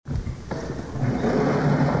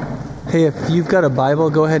Hey, if you've got a Bible,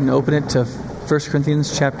 go ahead and open it to 1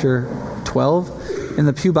 Corinthians chapter 12. In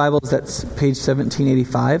the Pew Bibles, that's page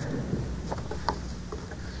 1785.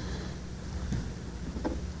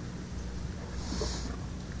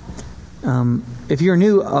 If you're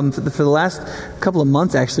new, for the last couple of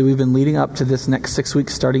months, actually, we've been leading up to this next 6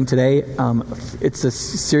 weeks starting today. It's a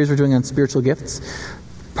series we're doing on spiritual gifts,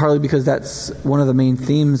 partly because that's one of the main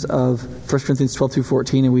themes of 1 Corinthians 12 through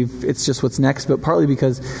 14, and it's just what's next, but partly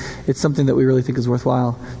because it's something that we really think is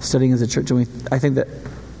worthwhile studying as a church, and I think that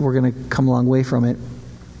we're going to come a long way from it.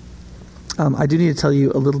 I do need to tell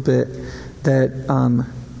you a little bit that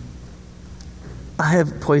I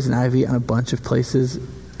have poison ivy on a bunch of places,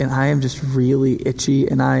 and I am just really itchy,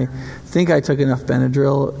 and I think I took enough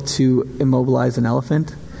Benadryl to immobilize an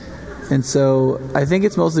elephant. And so I think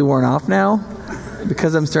it's mostly worn off now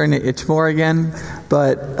because I'm starting to itch more again.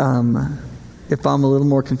 But if I'm a little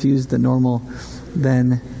more confused than normal,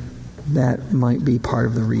 then that might be part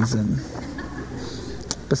of the reason.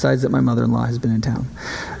 Besides that my mother-in-law has been in town.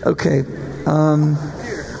 Okay.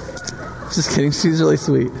 Just kidding. She's really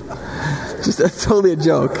sweet. That's totally a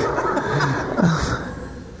joke.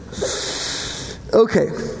 Okay.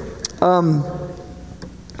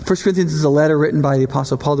 1 Corinthians is a letter written by the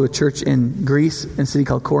Apostle Paul to a church in Greece, in a city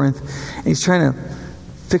called Corinth. And he's trying to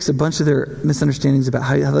fix a bunch of their misunderstandings about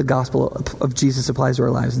how the gospel of Jesus applies to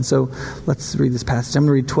our lives. And so let's read this passage. I'm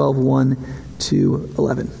going to read 12:1 to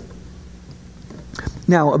 11.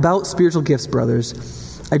 Now, about spiritual gifts,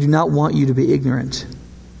 brothers, I do not want you to be ignorant.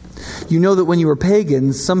 You know that when you were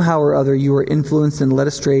pagans, somehow or other you were influenced and led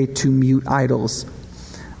astray to mute idols.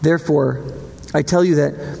 Therefore, I tell you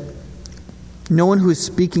that no one who is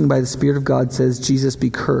speaking by the Spirit of God says, Jesus be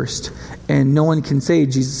cursed, and no one can say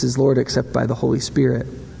Jesus is Lord except by the Holy Spirit.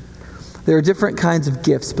 There are different kinds of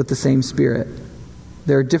gifts, but the same Spirit.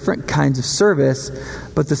 There are different kinds of service,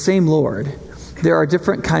 but the same Lord. There are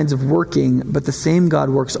different kinds of working, but the same God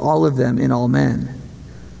works all of them in all men.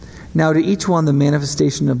 Now to each one the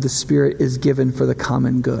manifestation of the Spirit is given for the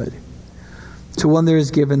common good. To one there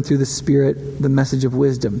is given through the Spirit the message of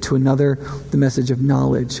wisdom, to another the message of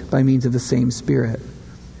knowledge by means of the same Spirit,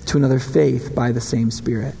 to another faith by the same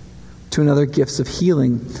Spirit, to another gifts of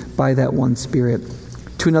healing by that one Spirit,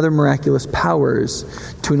 to another miraculous powers,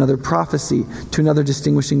 to another prophecy, to another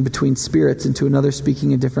distinguishing between spirits, and to another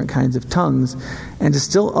speaking in different kinds of tongues, and to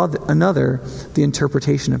still another the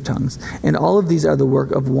interpretation of tongues. And all of these are the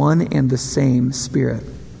work of one and the same Spirit.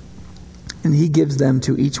 And he gives them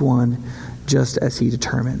to each one just as he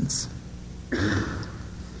determines.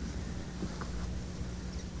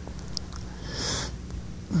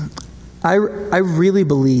 I really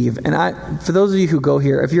believe, and for those of you who go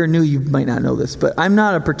here, if you're new, you might not know this, but I'm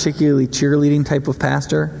not a particularly cheerleading type of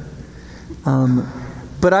pastor.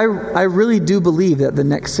 But I really do believe that the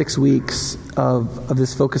next 6 weeks of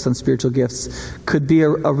this focus on spiritual gifts could be a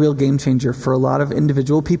real game changer for a lot of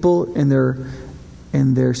individual people in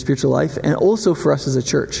their spiritual life, and also for us as a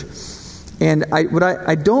church. And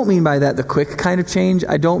I don't mean by that the quick kind of change.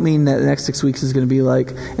 I don't mean that the next 6 weeks is going to be like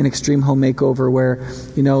an extreme home makeover where,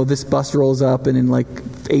 this bus rolls up and in like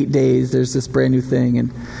 8 days there's this brand new thing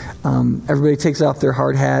and everybody takes off their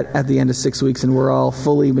hard hat at the end of 6 weeks and we're all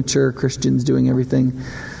fully mature Christians doing everything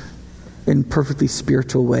in perfectly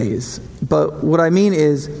spiritual ways. But what I mean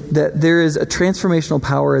is that there is a transformational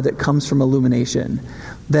power that comes from illumination.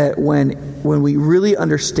 That when we really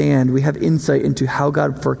understand, we have insight into how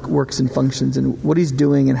God works and functions and what he's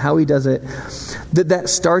doing and how he does it, that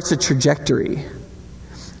starts a trajectory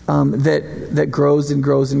that grows and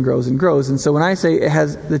grows and grows and grows. And so when I say it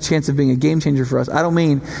has the chance of being a game changer for us, I don't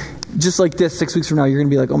mean just like this 6 weeks from now, you're going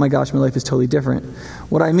to be like, oh my gosh, my life is totally different.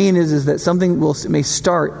 What I mean is that something may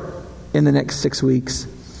start in the next 6 weeks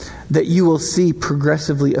that you will see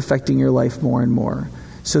progressively affecting your life more and more.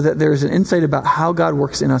 So that there's an insight about how God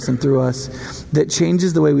works in us and through us that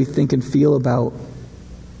changes the way we think and feel about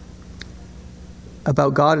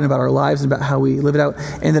God and about our lives and about how we live it out,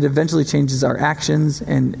 and that eventually changes our actions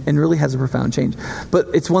and really has a profound change. But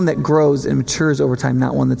it's one that grows and matures over time,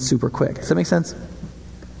 not one that's super quick. Does that make sense?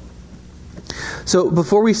 So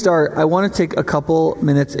before we start, I want to take a couple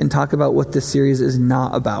minutes and talk about what this series is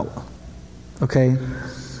not about. Okay?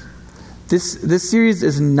 This series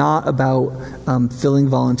is not about filling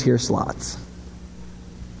volunteer slots.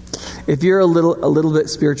 If you're a little bit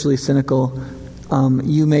spiritually cynical,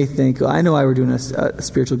 you may think, well, I know why we're doing a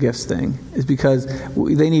spiritual gifts thing. It's because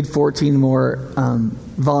they need 14 more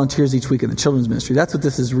volunteers each week in the children's ministry. That's what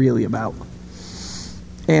this is really about.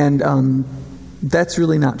 And that's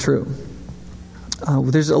really not true.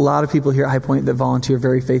 There's a lot of people here at High Point that volunteer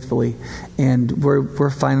very faithfully, and we're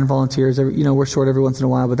finding volunteers. We're short every once in a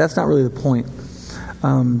while, but that's not really the point.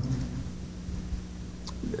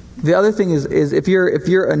 The other thing is if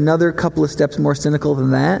you're another couple of steps more cynical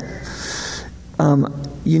than that,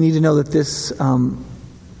 you need to know that this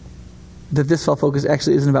fall focus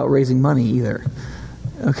actually isn't about raising money either.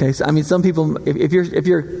 Okay, so some people, if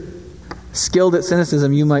you're skilled at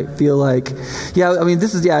cynicism, you might feel like,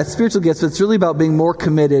 it's spiritual gifts, but it's really about being more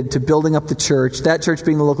committed to building up the church, that church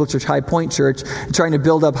being the local church, High Point Church, and trying to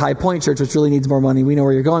build up High Point Church, which really needs more money. We know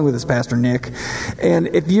where you're going with this, Pastor Nick. And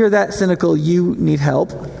if you're that cynical, you need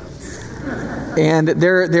help. And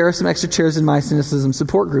there are some extra chairs in my cynicism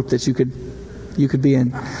support group that you could be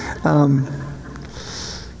in.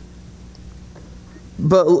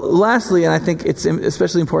 But lastly, and I think it's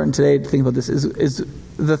especially important today to think about this, is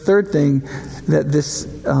the third thing that this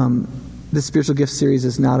spiritual gift series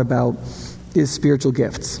is not about is spiritual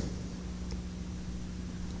gifts.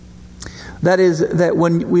 That is, that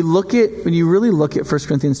when you really look at 1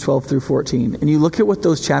 Corinthians 12 through 14, and you look at what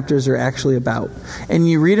those chapters are actually about, and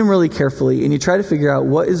you read them really carefully, and you try to figure out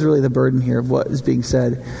what is really the burden here of what is being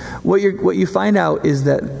said, what you find out is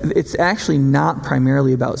that it's actually not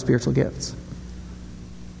primarily about spiritual gifts.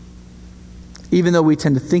 Even though we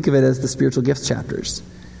tend to think of it as the spiritual gifts chapters.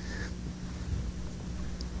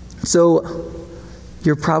 So,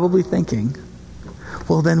 you're probably thinking,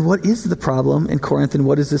 well then what is the problem in Corinth and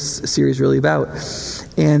what is this series really about?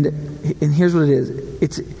 And here's what it is.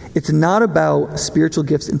 It's not about spiritual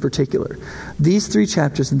gifts in particular. These 3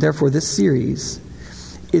 chapters, and therefore this series,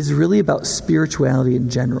 is really about spirituality in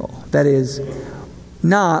general. That is,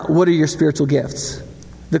 not what are your spiritual gifts?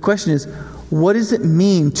 The question is, what does it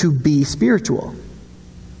mean to be spiritual?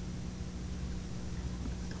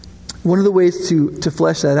 One of the ways to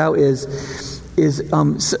flesh that out is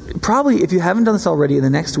probably, if you haven't done this already, in the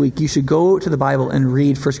next week, you should go to the Bible and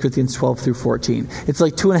read 1 Corinthians 12 through 14. It's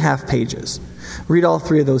like 2.5 pages. Read all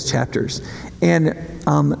 3 of those chapters. And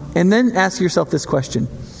then ask yourself this question.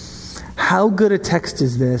 How good a text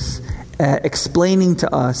is this at explaining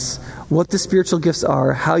to us what the spiritual gifts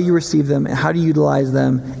are, how you receive them, and how to utilize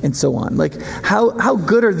them, and so on? Like, how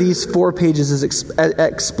good are these 4 pages at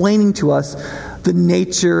explaining to us the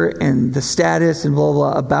nature and the status and blah,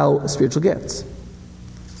 blah, blah about spiritual gifts?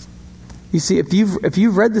 You see, if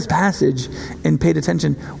you've read this passage and paid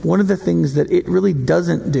attention, one of the things that it really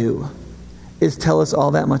doesn't do is tell us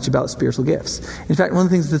all that much about spiritual gifts. In fact, one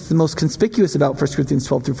of the things that's the most conspicuous about 1 Corinthians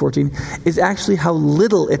 12 through 14 is actually how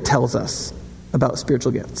little it tells us about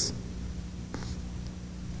spiritual gifts.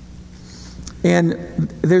 And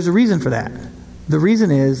there's a reason for that. The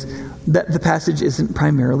reason is that the passage isn't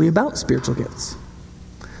primarily about spiritual gifts.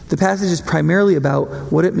 The passage is primarily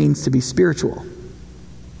about what it means to be spiritual.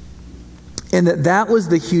 And that was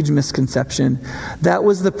the huge misconception. That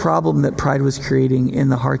was the problem that pride was creating in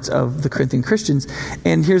the hearts of the Corinthian Christians.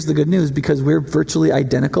 And here's the good news, because we're virtually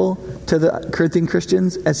identical to the Corinthian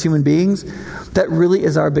Christians as human beings, that really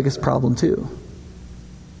is our biggest problem too.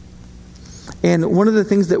 And one of the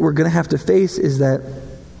things that we're going to have to face is that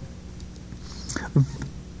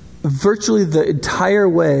virtually the entire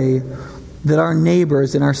way that our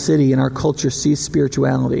neighbors in our city and our culture see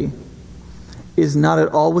spirituality is not at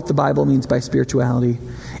all what the Bible means by spirituality.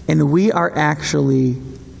 And we actually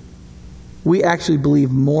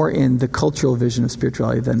believe more in the cultural vision of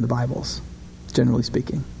spirituality than the Bible's, generally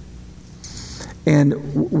speaking.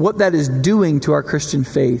 And what that is doing to our Christian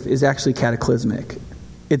faith is actually cataclysmic.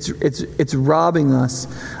 It's robbing us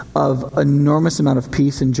of an enormous amount of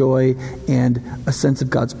peace and joy and a sense of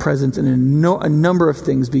God's presence and a number of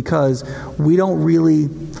things, because we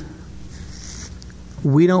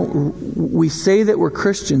say that we're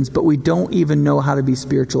Christians, but we don't even know how to be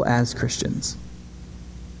spiritual as Christians.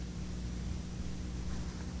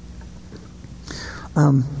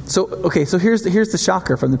 So here's the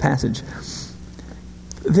shocker from the passage.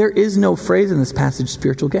 There is no phrase in this passage,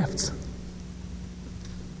 spiritual gifts.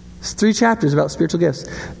 It's 3 chapters about spiritual gifts.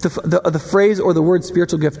 The phrase or the word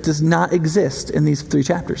spiritual gift does not exist in these 3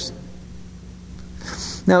 chapters.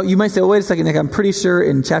 Now, you might say, well, wait a second, Nick, I'm pretty sure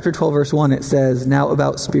in chapter 12, verse 1, it says, now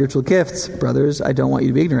about spiritual gifts, brothers, I don't want you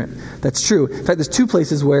to be ignorant. That's true. In fact, there's 2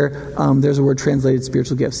 places where there's a word translated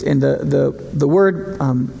spiritual gifts. And the word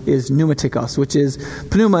is pneumatikos, which is,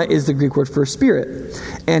 pneuma is the Greek word for spirit.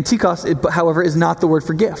 And tikos, however, is not the word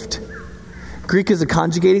for gift. Greek is a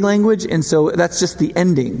conjugating language, and so that's just the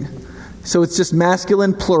ending. So it's just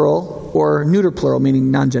masculine plural or neuter plural, meaning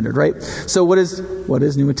non-gendered, right? So what does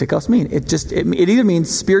pneumatikos mean? It either means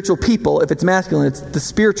spiritual people. If it's masculine, it's the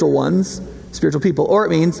spiritual ones, spiritual people, or it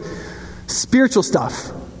means spiritual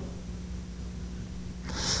stuff.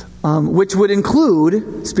 which would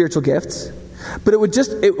include spiritual gifts, but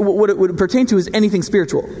what it would pertain to is anything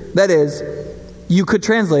spiritual. That is, you could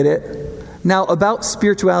translate it, now about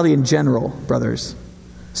spirituality in general, brothers.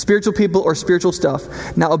 Spiritual people or spiritual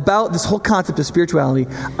stuff. Now about this whole concept of spirituality,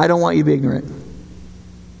 I don't want you to be ignorant.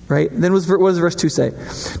 Right? Then what does verse 2 say?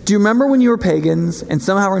 Do you remember when you were pagans and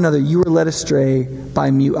somehow or another you were led astray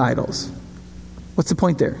by mute idols? What's the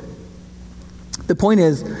point there? The point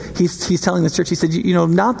is, he's telling this church, he said,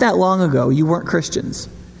 not that long ago you weren't Christians.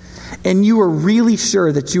 And you were really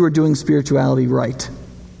sure that you were doing spirituality right.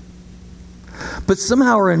 But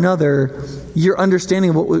somehow or another, your understanding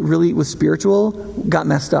of what really was spiritual got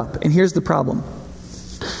messed up. And here's the problem.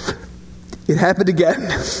 It happened again.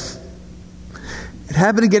 It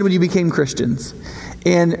happened again when you became Christians.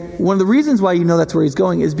 And one of the reasons why you know that's where he's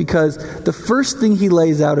going is because the first thing he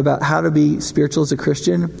lays out about how to be spiritual as a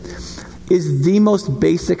Christian is the most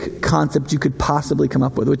basic concept you could possibly come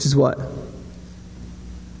up with, which is what?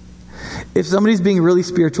 If somebody's being really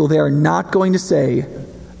spiritual, they are not going to say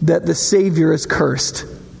that the Savior is cursed.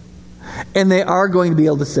 And they are going to be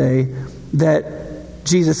able to say that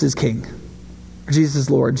Jesus is King, or Jesus is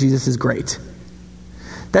Lord, Jesus is great.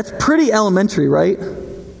 That's pretty elementary, right?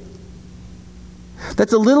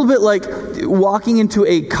 That's a little bit like walking into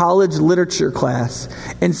a college literature class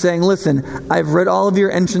and saying, listen, I've read all of your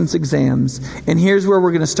entrance exams, and here's where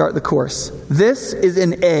we're going to start the course. This is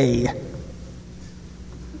an A.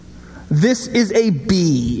 This is a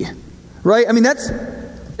B. Right? I mean, that's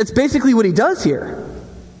basically what he does here.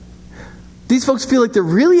 These folks feel like they're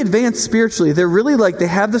really advanced spiritually. They're really like, they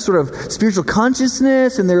have this sort of spiritual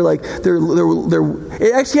consciousness, and they're like,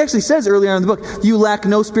 it actually says earlier on in the book, you lack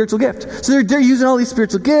no spiritual gift. So they're using all these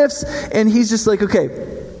spiritual gifts, and he's just like, okay,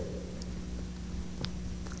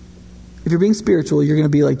 if you're being spiritual, you're going to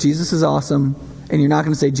be like, Jesus is awesome, and you're not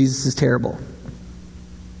going to say Jesus is terrible.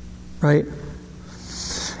 Right?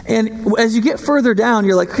 And as you get further down,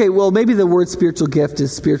 you're like, okay, well, maybe the word spiritual gift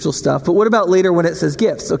is spiritual stuff. But what about later when it says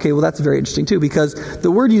gifts? Okay, well, that's very interesting too, because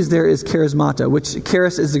the word used there is charismata, which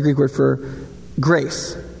charis is the Greek word for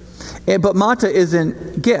grace. But mata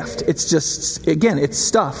isn't gift. It's just, again, it's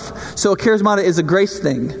stuff. So a charismata is a grace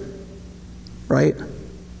thing, right?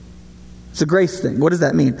 It's a grace thing. What does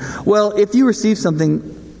that mean? Well, if you receive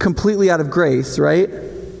something completely out of grace, right,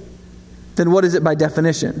 then what is it by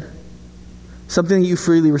definition? Something that you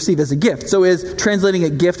freely receive as a gift. So is translating a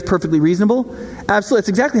gift perfectly reasonable? Absolutely. It's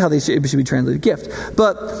exactly how it should be translated, gift.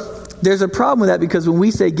 But there's a problem with that, because when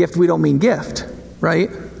we say gift, we don't mean gift, right?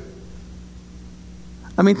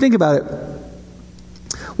 I mean, think about it.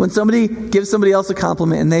 When somebody gives somebody else a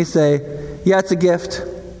compliment and they say, yeah, it's a gift,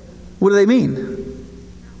 what do they mean?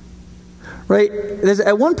 Right?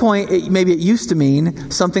 At one point, maybe it used to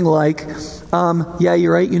mean something like, yeah,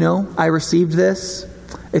 you're right, I received this.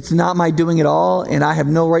 It's not my doing at all, and I have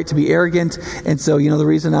no right to be arrogant. And so, the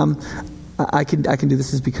reason I can do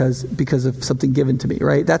this is because of something given to me,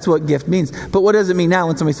 right? That's what gift means. But what does it mean now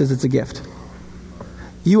when somebody says it's a gift?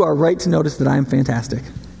 You are right to notice that I am fantastic,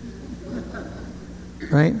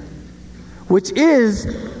 right? Which is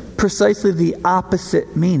precisely the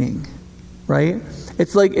opposite meaning, right?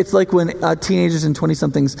 It's like when teenagers and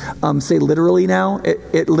 20-somethings say literally now.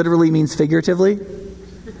 It literally means figuratively.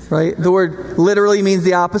 Right? The word literally means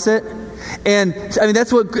the opposite. And I mean,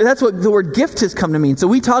 that's what the word gift has come to mean. So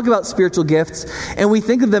we talk about spiritual gifts, and we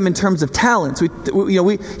think of them in terms of talents. It's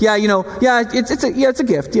a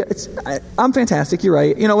gift. Yeah, I'm fantastic. You're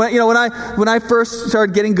right. When I first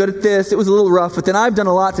started getting good at this, it was a little rough, but then I've done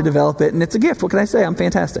a lot to develop it, and it's a gift. What can I say? I'm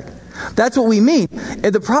fantastic. That's what we mean.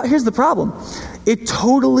 And here's the problem. It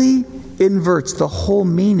totally inverts the whole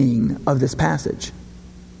meaning of this passage.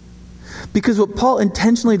 Because what Paul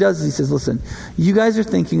intentionally does is he says, listen, you guys are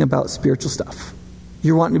thinking about spiritual stuff.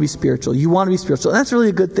 You're wanting to be spiritual. You want to be spiritual. And that's really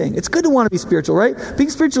a good thing. It's good to want to be spiritual, right? Being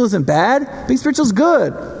spiritual isn't bad. Being spiritual is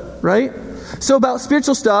good, right? So about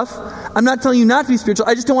spiritual stuff, I'm not telling you not to be spiritual.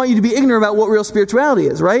 I just don't want you to be ignorant about what real spirituality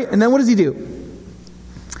is, right? And then what does he do?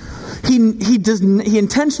 He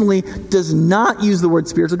intentionally does not use the word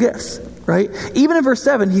spiritual gifts. Right? Even in verse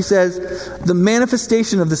 7, he says, the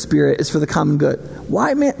manifestation of the Spirit is for the common good.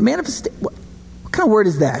 Why manifestation? What kind of word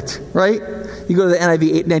is that? Right? You go to the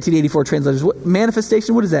NIV 1984 translators. What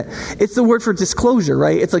manifestation? What is that? It's the word for disclosure,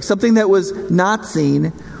 right? It's like something that was not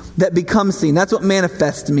seen that becomes seen. That's what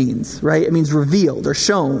manifest means, right? It means revealed or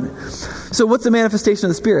shown. So what's the manifestation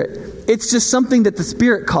of the Spirit? It's just something that the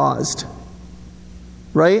Spirit caused,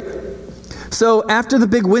 right? So after the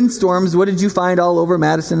big windstorms, what did you find all over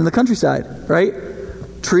Madison and the countryside, right?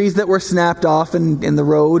 trees that were snapped off in the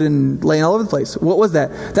road and laying all over the place. What was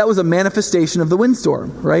that? That was a manifestation of the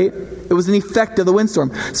windstorm, right? It was an effect of the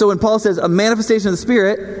windstorm. So when Paul says a manifestation of the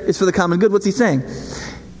Spirit is for the common good, what's he saying?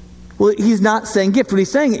 Well, he's not saying gift. What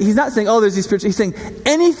he's not saying, oh, there's these spiritual. He's saying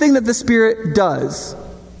anything that the Spirit does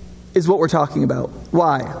is what we're talking about.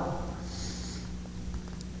 Why?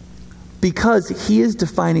 Because he is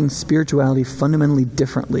defining spirituality fundamentally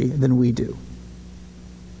differently than we do.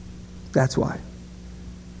 That's why.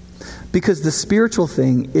 Because the spiritual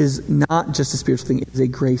thing is not just a spiritual thing, it is a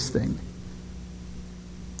grace thing.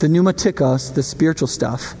 The pneumatikos, the spiritual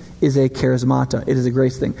stuff, is a charismata. It is a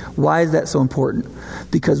grace thing. Why is that so important?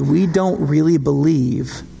 Because we don't really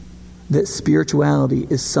believe that spirituality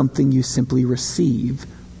is something you simply receive.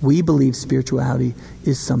 We believe spirituality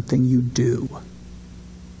is something you do.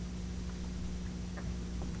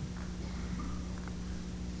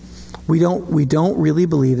 We don't really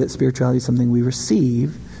believe that spirituality is something we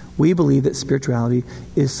receive. We believe that spirituality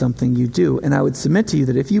is something you do. And I would submit to you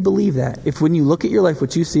that if you believe that, if when you look at your life,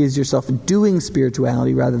 what you see is yourself doing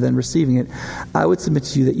spirituality rather than receiving it, I would submit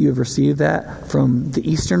to you that you have received that from the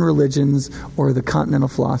Eastern religions or the continental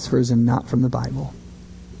philosophers and not from the Bible.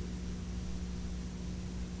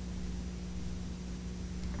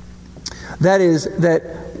 That is,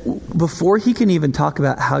 that before he can even talk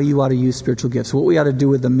about how you ought to use spiritual gifts, what we ought to do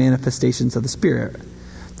with the manifestations of the Spirit,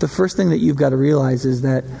 the first thing that you've got to realize is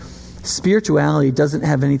that spirituality doesn't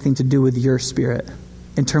have anything to do with your spirit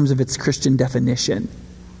in terms of its Christian definition.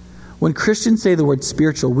 When Christians say the word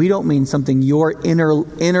spiritual, we don't mean something your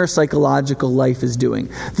inner psychological life is doing.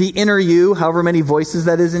 The inner you, however many voices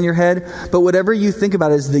that is in your head, but whatever you think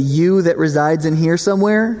about as the you that resides in here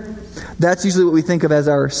somewhere, that's usually what we think of as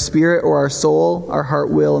our spirit or our soul, our heart,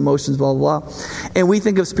 will, emotions, blah, blah, blah. And we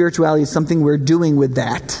think of spirituality as something we're doing with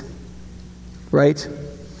that. Right?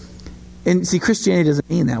 And see, Christianity doesn't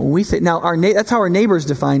mean that. When we say, now that's how our neighbors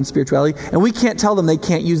define spirituality, and we can't tell them they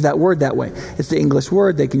can't use that word that way. It's the English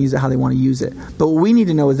word, they can use it how they want to use it. But what we need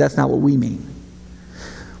to know is that's not what we mean.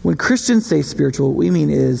 When Christians say spiritual, what we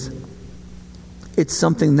mean is it's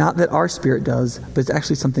something not that our spirit does, but it's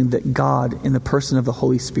actually something that God in the person of the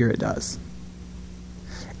Holy Spirit does.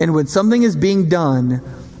 And when something is being done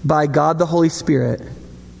by God the Holy Spirit,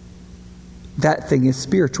 that thing is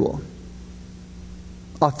spiritual.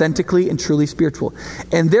 Authentically and truly spiritual.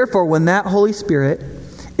 And therefore, when that Holy Spirit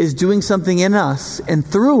is doing something in us and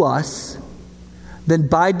through us, then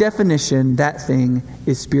by definition, that thing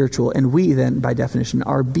is spiritual. And we then, by definition,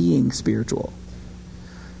 are being spiritual.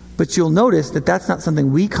 But you'll notice that that's not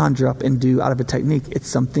something we conjure up and do out of a technique. It's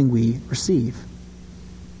something we receive.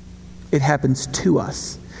 It happens to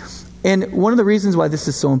us. And one of the reasons why this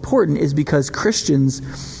is so important is because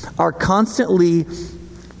Christians are constantly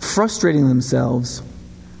frustrating themselves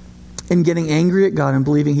and getting angry at God and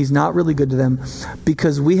believing He's not really good to them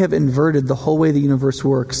because we have inverted the whole way the universe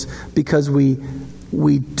works, because we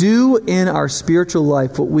do in our spiritual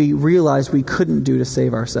life what we realize we couldn't do to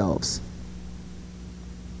save ourselves.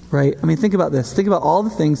 Right? I mean, think about this. Think about all the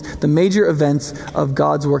things, the major events of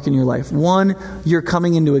God's work in your life. One, you're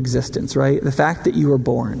coming into existence, right? The fact that you were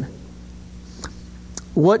born.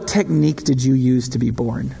 What technique did you use to be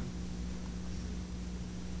born?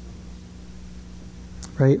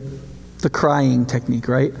 Right? The crying technique,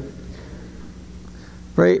 right?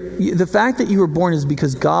 Right? The fact that you were born is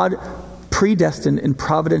because God predestined and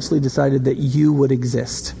providentially decided that you would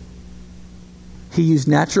exist. He used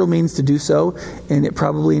natural means to do so, and it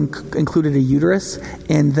probably included a uterus,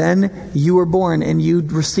 and then you were born and you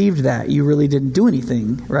received that. You really didn't do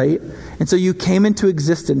anything, right? And so you came into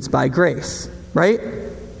existence by grace, right?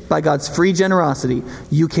 By God's free generosity,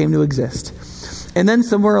 you came to exist. And then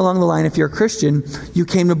somewhere along the line, if you're a Christian, you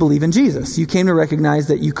came to believe in Jesus. You came to recognize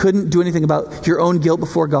that you couldn't do anything about your own guilt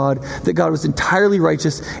before God, that God was entirely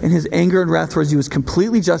righteous, and His anger and wrath towards you was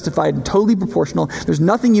completely justified and totally proportional. There's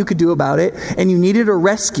nothing you could do about it, and you needed a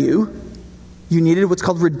rescue. You needed what's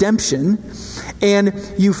called redemption. And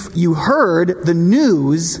you heard the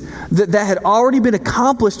news that had already been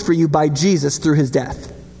accomplished for you by Jesus through His death.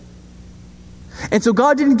 And so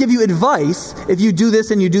God didn't give you advice. If you do this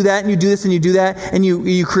and you do that and you do this and you do that and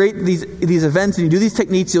you create these events and you do these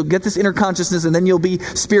techniques, you'll get this inner consciousness and then you'll be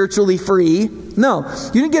spiritually free. No,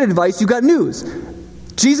 you didn't get advice. You got news.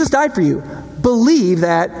 Jesus died for you. Believe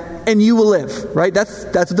that and you will live, right? That's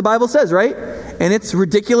what the Bible says, right? And it's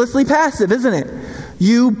ridiculously passive, isn't it?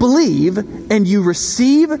 You believe and you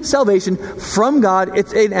receive salvation from God.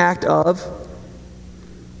 It's an act of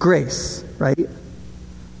grace, right?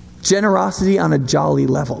 Generosity on a jolly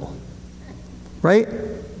level. Right?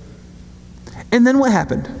 And then what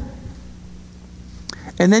happened?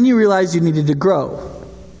 And then you realized you needed to grow.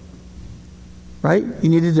 right? You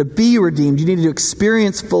needed to be redeemed. You needed to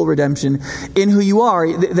experience full redemption in who you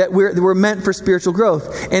are, that we're meant for spiritual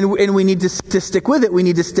growth. And we need to stick with it. We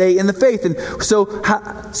need to stay in the faith. And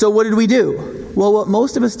so what did we do? Well, what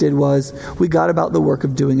most of us did was we got about the work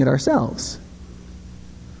of doing it ourselves.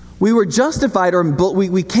 We were justified, or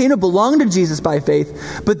we came to belong to Jesus by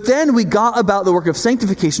faith, but then we got about the work of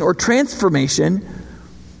sanctification or transformation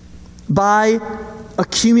by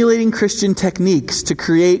accumulating Christian techniques to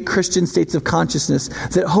create Christian states of consciousness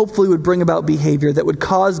that hopefully would bring about behavior that would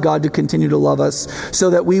cause God to continue to love us so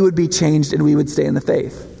that we would be changed and we would stay in the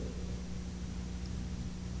faith.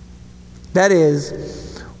 That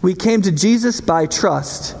is, we came to Jesus by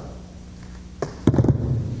trust,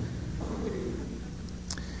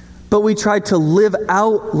 but we tried to live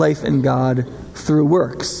out life in God through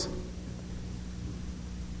works.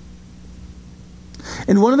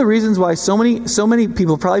 And one of the reasons why so many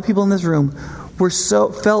people, probably people in this room,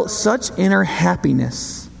 felt such inner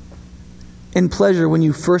happiness and pleasure when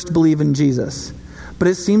you first believe in Jesus, but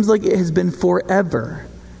it seems like it has been forever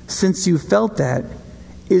since you felt that,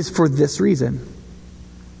 is for this reason.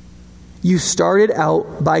 You started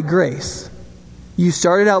out by grace. You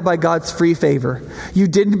started out by God's free favor. You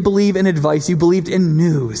didn't believe in advice. You believed in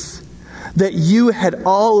news. That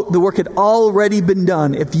the work had already been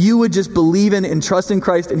done. If you would just believe in and trust in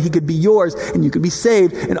Christ, and He could be yours, and you could be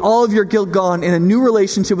saved, and all of your guilt gone, in a new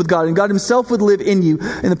relationship with God, and God Himself would live in you,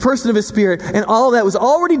 in the person of His Spirit, and all of that was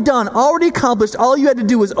already done, already accomplished. All you had to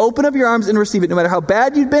do was open up your arms and receive it, no matter how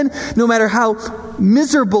bad you'd been, no matter how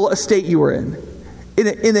miserable a state you were in.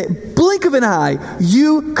 In a blink of an eye,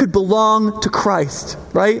 you could belong to Christ,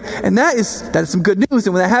 right? And that is some good news.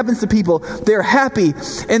 And when that happens to people, they're happy.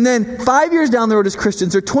 And then 5 years down the road as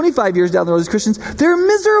Christians, or 25 years down the road as Christians, they're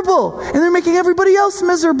miserable. And they're making everybody else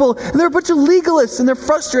miserable. And they're a bunch of legalists, and they're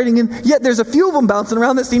frustrating. And yet there's a few of them bouncing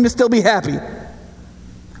around that seem to still be happy.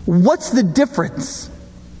 What's the difference?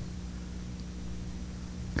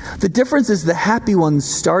 The difference is the happy ones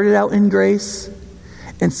started out in grace,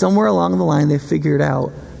 and somewhere along the line, they figured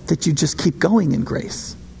out that you just keep going in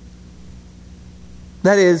grace.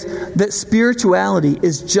 That is, that spirituality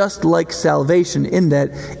is just like salvation in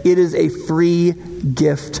that it is a free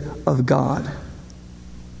gift of God.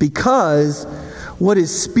 Because what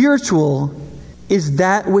is spiritual is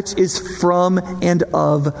that which is from and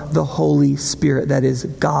of the Holy Spirit, that is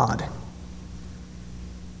God.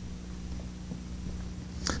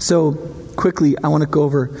 So, quickly, I want to go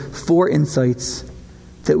over 4 insights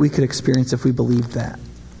that we could experience if we believe that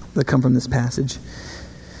come from this passage.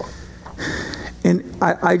 And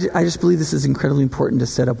I just believe this is incredibly important to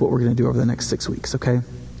set up what we're going to do over the next 6 weeks, okay?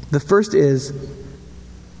 The first is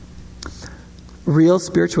real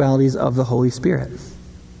spiritualities of the Holy Spirit.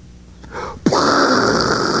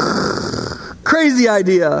 Crazy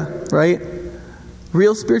idea, right?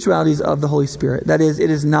 Real spiritualities of the Holy Spirit. That is,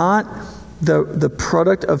 it is not the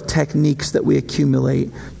product of techniques that we accumulate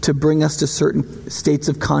to bring us to certain states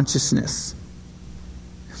of consciousness.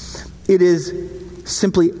 It is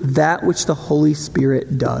simply that which the Holy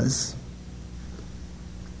Spirit does.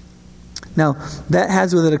 Now, that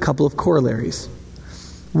has with it a couple of corollaries.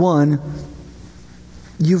 One,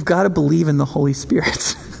 you've got to believe in the Holy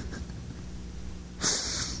Spirit.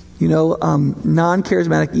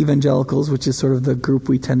 Non-charismatic evangelicals, which is sort of the group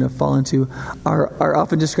we tend to fall into, are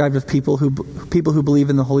often described as people who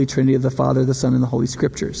believe in the Holy Trinity of the Father, the Son, and the Holy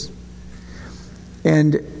Scriptures.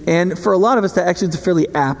 And for a lot of us, that actually is a fairly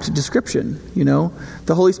apt description.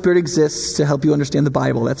 The Holy Spirit exists to help you understand the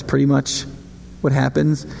Bible. That's pretty much what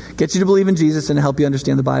happens. Get you to believe in Jesus and help you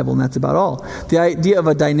understand the Bible, and that's about all. The idea of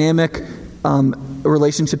a dynamic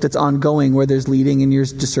relationship that's ongoing, where there's leading and you're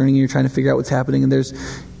discerning and you're trying to figure out what's happening,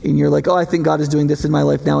 and you're like, oh, I think God is doing this in my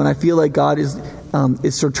life now, and I feel like God is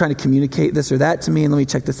sort of trying to communicate this or that to me, and let me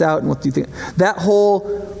check this out, and what do you think? That whole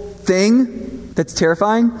thing that's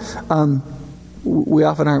terrifying, we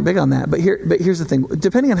often aren't big on that. But here's the thing.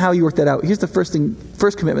 Depending on how you work that out, here's the first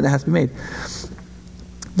commitment that has to be made.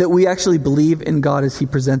 That we actually believe in God as He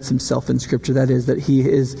presents Himself in Scripture. That is, that He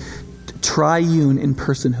is triune in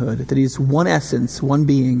personhood, that He is one essence, one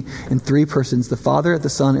being, in 3 persons, the Father, the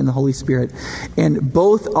Son, and the Holy Spirit. And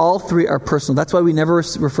all 3 are personal. That's why we never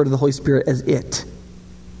refer to the Holy Spirit as it.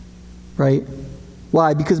 Right?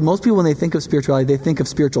 Why? Because most people, when they think of spirituality, they think of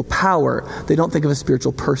spiritual power. They don't think of a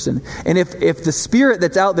spiritual person. And if the spirit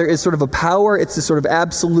that's out there is sort of a power, it's this sort of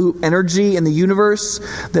absolute energy in the universe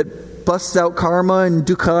that busts out karma and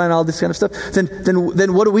dukkha and all this kind of stuff,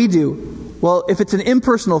 then what do? Well, if it's an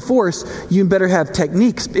impersonal force, you better have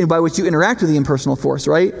techniques by which you interact with the impersonal force,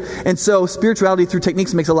 right? And so spirituality through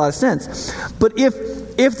techniques makes a lot of sense. But if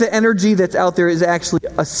if the energy that's out there is actually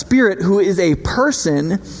a spirit who is a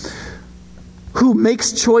person who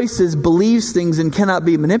makes choices, believes things, and cannot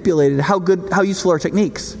be manipulated, how useful are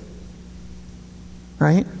techniques?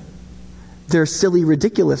 Right? They're silly,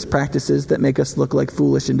 ridiculous practices that make us look like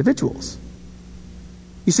foolish individuals.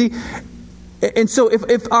 You see? And so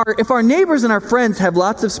if our neighbors and our friends have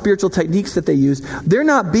lots of spiritual techniques that they use, they're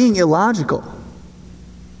not being illogical.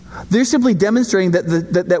 They're simply demonstrating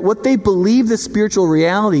that what they believe the spiritual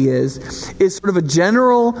reality is sort of a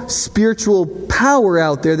general spiritual power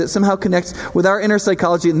out there that somehow connects with our inner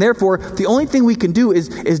psychology. And therefore, the only thing we can do is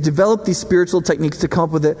develop these spiritual techniques to come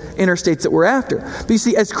up with the inner states that we're after. But you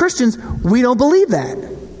see, as Christians, we don't believe that.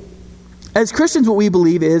 As Christians, what we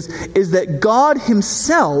believe is that God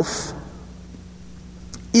himself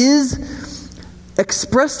is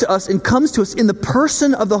expressed to us and comes to us in the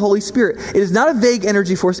person of the Holy Spirit. It is not a vague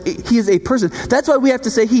energy force. He is a person. That's why we have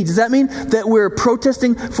to say he. Does that mean that we're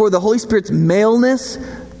protesting for the Holy Spirit's maleness?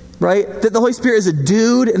 Right? That the Holy Spirit is a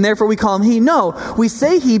dude and therefore we call him he? No. We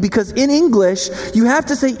say he because in English, you have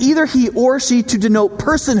to say either he or she to denote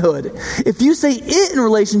personhood. If you say it in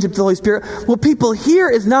relationship to the Holy Spirit, what people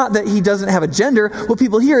hear is not that he doesn't have a gender. What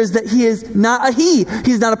people hear is that he is not a he.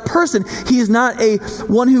 He is not a person. He is not a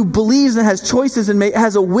one who believes and has choices and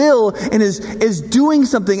has a will and is doing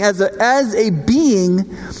something as a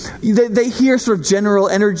being. They hear sort of general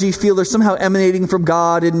energy, feel they're somehow emanating from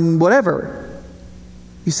God and whatever.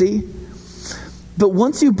 You see? But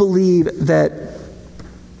once you believe that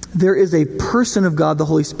there is a person of God, the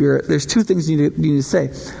Holy Spirit, there's two things you need to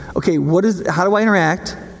say. Okay, how do I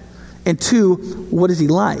interact? And two, what is he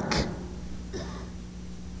like?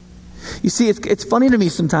 You see, it's funny to me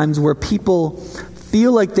sometimes where people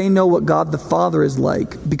feel like they know what God the Father is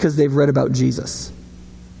like because they've read about Jesus.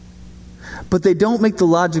 But they don't make the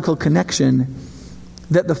logical connection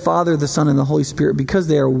that the Father, the Son, and the Holy Spirit, because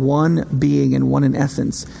they are one being and one in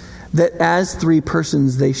essence, that as three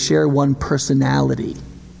persons, they share one personality.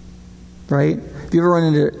 Right? Have you ever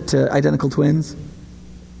run into identical twins?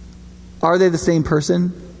 Are they the same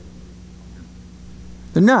person?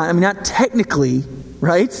 They're not. I mean, not technically,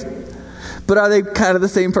 right? But are they kind of the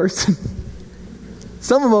same person?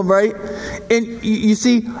 Some of them, right? And you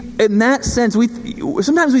see, in that sense,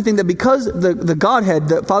 sometimes we think that because the Godhead,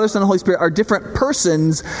 the Father, Son, and Holy Spirit are different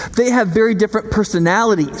persons, they have very different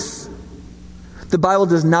personalities. The Bible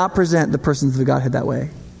does not present the persons of the Godhead that way.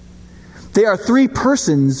 They are three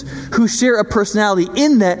persons who share a personality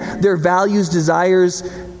in that their values, desires,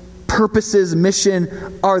 purposes,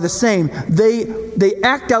 mission are the same. They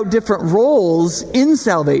act out different roles in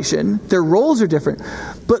salvation. Their roles are different.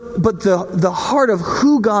 But the heart of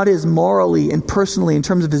who God is morally and personally in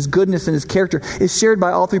terms of his goodness and his character is shared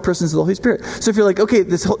by all three persons of the Holy Spirit. So if you're like, okay,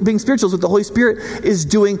 this being spiritual is what the Holy Spirit is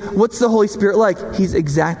doing. What's the Holy Spirit like? He's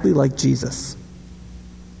exactly like Jesus.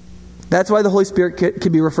 That's why the Holy Spirit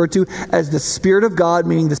can be referred to as the Spirit of God,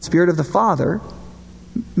 meaning the Spirit of the Father,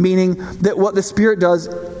 meaning that what the Spirit does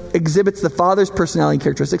exhibits the Father's personality and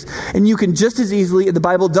characteristics. And you can just as easily, the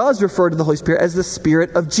Bible does refer to the Holy Spirit as the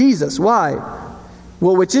Spirit of Jesus. Why?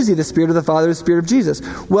 Well, which is he? The Spirit of the Father or the Spirit of Jesus?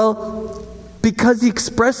 Well, because he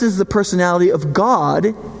expresses the personality of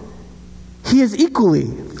God, he is equally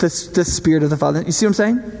the Spirit of the Father. You see what I'm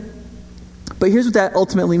saying? But here's what that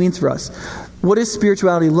ultimately means for us. What does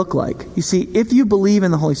spirituality look like? You see, if you believe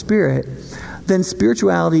in the Holy Spirit, then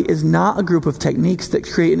spirituality is not a group of techniques that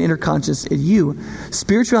create an inner consciousness in you.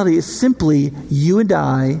 Spirituality is simply you and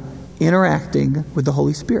I interacting with the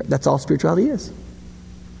Holy Spirit. That's all spirituality is.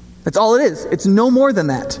 That's all it is. It's no more than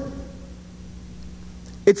that.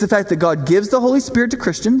 It's the fact that God gives the Holy Spirit to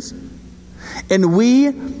Christians, and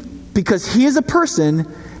we, because he is a person,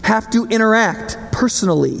 have to interact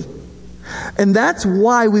personally. And that's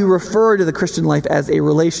why we refer to the Christian life as a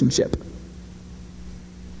relationship.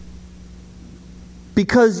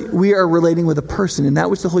 Because we are relating with a person, and that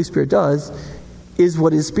which the Holy Spirit does is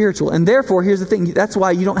what is spiritual. And therefore, here's the thing, that's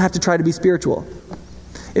why you don't have to try to be spiritual.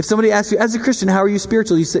 If somebody asks you, as a Christian, how are you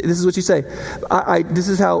spiritual? You say, this is what you say. This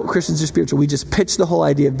is how Christians are spiritual. We just pitch the whole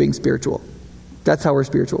idea of being spiritual. That's how we're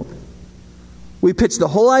spiritual. We pitch the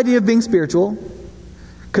whole idea of being spiritual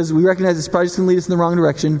because we recognize it's probably just going to lead us in the wrong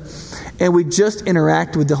direction, and we just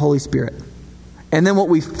interact with the Holy Spirit. And then what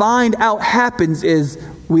we find out happens is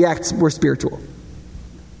we're spiritual.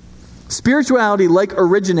 Spirituality, like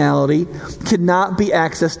originality, cannot be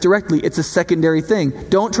accessed directly. It's a secondary thing.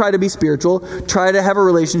 Don't try to be spiritual. Try to have a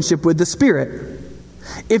relationship with the Spirit.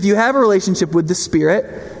 If you have a relationship with the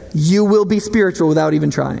Spirit, you will be spiritual without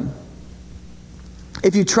even trying.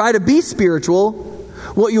 If you try to be spiritual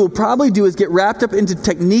what you will probably do is get wrapped up into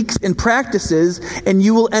techniques and practices, and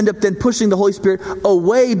you will end up then pushing the Holy Spirit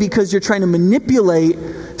away because you're trying to manipulate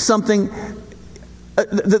something,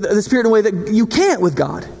 the Spirit in a way that you can't with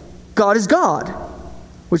God. God is God.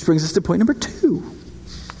 Which brings us to point number 2,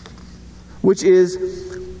 which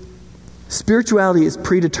is spirituality is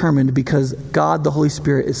predetermined because God, the Holy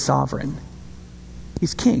Spirit, is sovereign.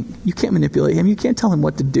 He's king. You can't manipulate him. You can't tell him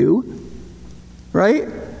what to do. Right?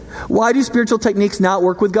 Why do spiritual techniques not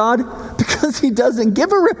work with God? Because he doesn't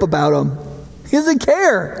give a rip about them. He doesn't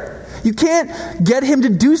care. You can't get him to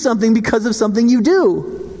do something because of something you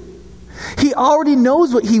do. He already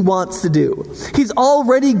knows what he wants to do. He's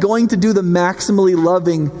already going to do the maximally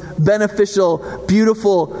loving, beneficial,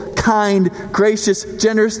 beautiful, kind, gracious,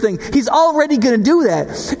 generous thing. He's already going to do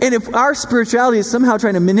that. And if our spirituality is somehow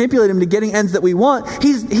trying to manipulate him to getting ends that we want,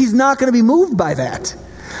 he's not going to be moved by that.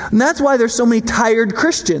 And that's why there's so many tired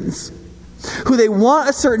Christians who they want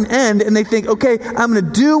a certain end and they think, okay, I'm going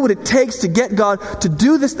to do what it takes to get God to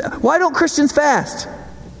do this. Why don't Christians fast?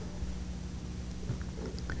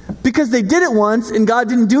 Because they did it once and God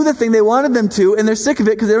didn't do the thing they wanted them to, and they're sick of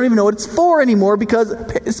it because they don't even know what it's for anymore, because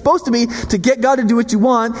it's supposed to be to get God to do what you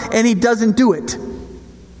want, and he doesn't do it.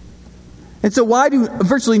 And so why do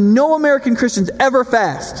virtually no American Christians ever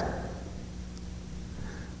fast?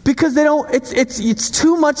 Because they don't, it's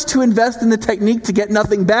too much to invest in the technique to get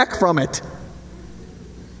nothing back from it.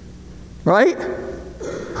 Right?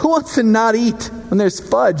 Who wants to not eat when there's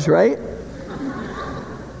fudge, right?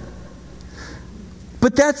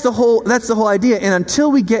 But that's the whole idea. And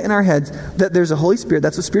until we get in our heads that there's a Holy Spirit,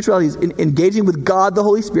 that's what spirituality is, engaging with God, the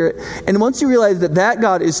Holy Spirit. And once you realize that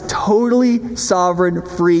God is totally sovereign,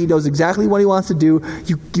 free, knows exactly what he wants to do,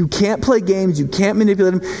 you can't play games, you can't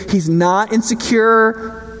manipulate him, he's not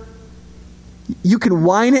insecure. You can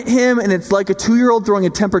whine at him and it's like a 2-year-old throwing a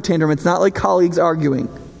temper tantrum. It's not like colleagues arguing.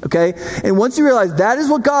 Okay? And once you realize that is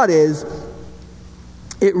what God is,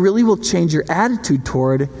 it really will change your attitude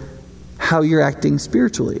toward how you're acting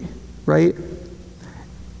spiritually, right?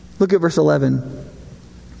 Look at verse 11.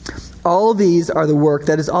 All these are the work,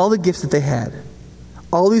 that is all the gifts that they had.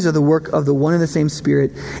 All these are the work of the one and the same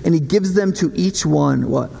Spirit, and he gives them to each one,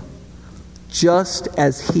 what? Just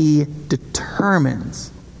as he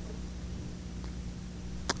determines.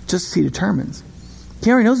 Just as he determines.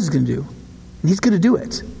 He already knows what he's going to do, and he's going to do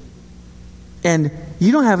it. And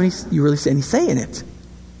you don't have any say in it.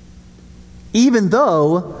 Even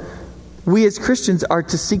though we as Christians are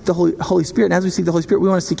to seek the Holy Spirit. And as we seek the Holy Spirit, we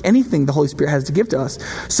want to seek anything the Holy Spirit has to give to us.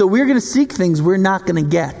 So we're going to seek things we're not going to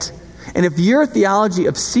get. And if your theology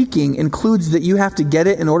of seeking includes that you have to get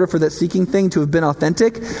it in order for that seeking thing to have been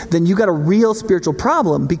authentic, then you got a real spiritual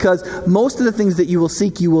problem, because most of the things that you will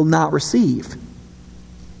seek, you will not receive.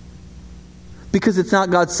 Because it's not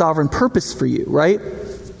God's sovereign purpose for you, right?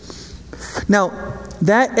 Now,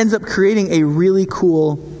 that ends up creating a really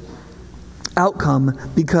cool outcome,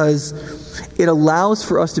 because it allows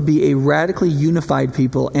for us to be a radically unified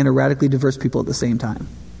people and a radically diverse people at the same time.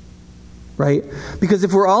 Right? Because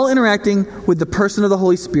if we're all interacting with the person of the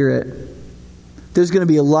Holy Spirit, there's going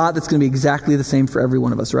to be a lot that's going to be exactly the same for every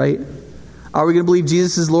one of us, right? Are we going to believe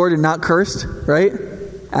Jesus is Lord and not cursed? Right?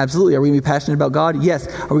 Absolutely. Are we going to be passionate about God? Yes.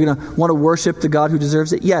 Are we going to want to worship the God who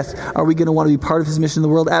deserves it? Yes. Are we going to want to be part of his mission in the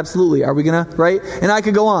world? Absolutely. Are we going to, right? And I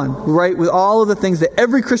could go on, right? With all of the things that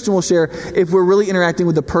every Christian will share if we're really interacting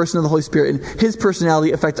with the person of the Holy Spirit, and his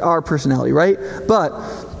personality affects our personality, right? But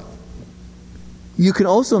you can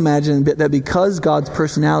also imagine that because God's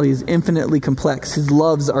personality is infinitely complex, his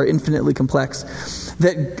loves are infinitely complex,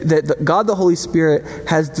 that God the Holy Spirit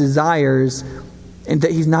has desires, and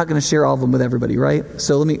that he's not going to share all of them with everybody, right?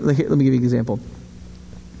 So let me give you an example.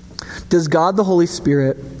 Does God the Holy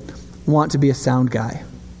Spirit want to be a sound guy?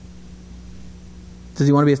 Does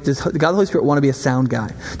God the Holy Spirit want to be a sound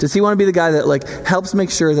guy? Does he want to be the guy that helps make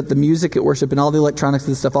sure that the music at worship and all the electronics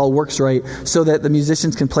and stuff all works right, so that the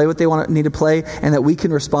musicians can play what they need to play, and that we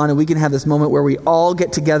can respond and we can have this moment where we all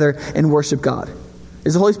get together and worship God?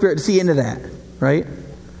 Is the Holy Spirit, does he into that, right?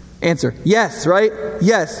 Answer, yes, right?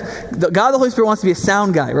 Yes. God the Holy Spirit wants to be a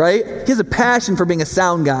sound guy, right? He has a passion for being a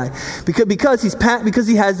sound guy because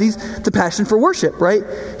he has the passion for worship, right?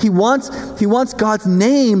 He wants God's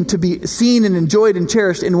name to be seen and enjoyed and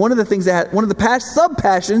cherished. And one of the things one of the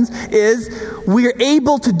sub-passions is we're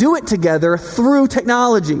able to do it together through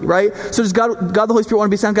technology, right? So does God the Holy Spirit want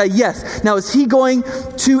to be a sound guy? Yes. Now, is he going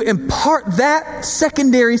to impart that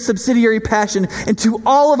secondary, subsidiary passion into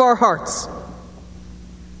all of our hearts?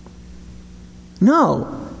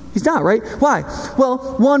 No, he's not, right? Why?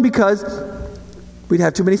 Well, one, because we'd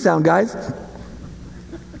have too many sound guys.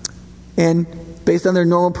 And based on their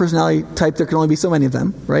normal personality type, there can only be so many of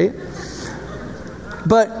them, right?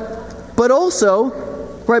 But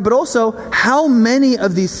also, how many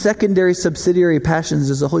of these secondary, subsidiary passions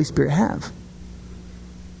does the Holy Spirit have?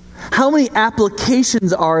 How many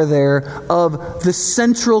applications are there of the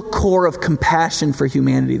central core of compassion for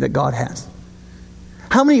humanity that God has?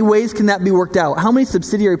 How many ways can that be worked out? How many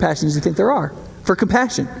subsidiary passions do you think there are for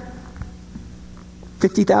compassion?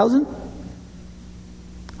 50,000?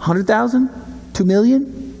 100,000? 2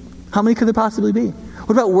 million? How many could there possibly be?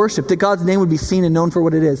 What about worship? That God's name would be seen and known for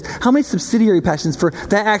what it is. How many subsidiary passions for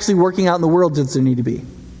that actually working out in the world does there need to be?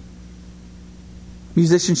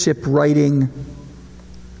 Musicianship, writing,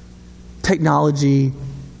 technology,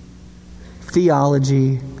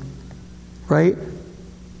 theology, right?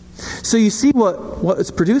 So you see what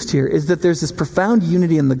is produced here is that there's this profound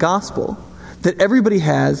unity in the gospel that everybody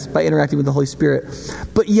has by interacting with the Holy Spirit.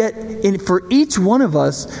 But yet, for each one of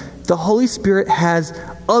us, the Holy Spirit has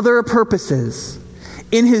other purposes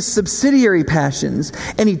in his subsidiary passions,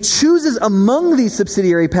 and he chooses among these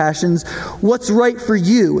subsidiary passions what's right for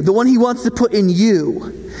you, the one he wants to put in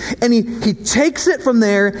you. And he takes it from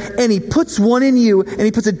there, and he puts one in you, and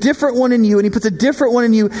he puts a different one in you, and he puts a different one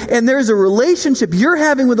in you, and there's a relationship you're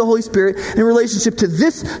having with the Holy Spirit in relationship to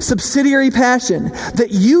this subsidiary passion that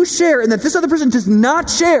you share and that this other person does not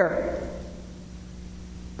share.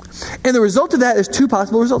 And the result of that is two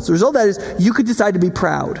possible results. The result of that is you could decide to be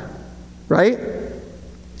proud, right?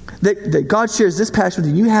 That God shares this passion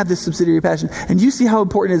with you, you have this subsidiary passion, and you see how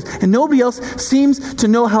important it is, and nobody else seems to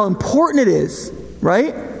know how important it is,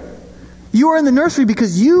 right? You are in the nursery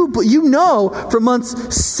because you know from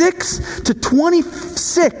months 6 to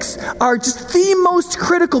 26 are just the most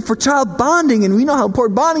critical for child bonding, and we know how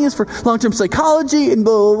important bonding is for long-term psychology and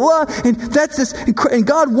blah, blah, blah. And that's this, and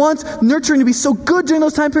God wants nurturing to be so good during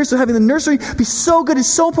those time periods, so having the nursery be so good is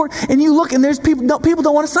so important. And you look, and there's people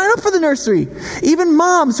don't want to sign up for the nursery. Even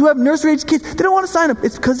moms who have nursery-age kids, they don't want to sign up.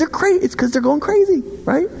 It's because they're crazy. It's because they're going crazy,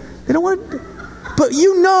 right? They don't want to. But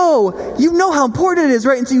you know how important it is,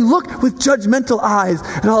 right? And so you look with judgmental eyes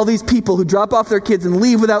at all these people who drop off their kids and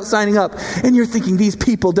leave without signing up. And you're thinking, these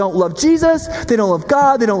people don't love Jesus, they don't love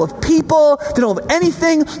God, they don't love people, they don't love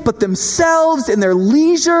anything but themselves and their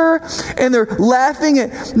leisure. And they're laughing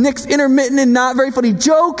at Nick's intermittent and not very funny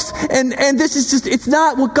jokes. And this is just, it's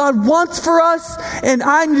not what God wants for us. And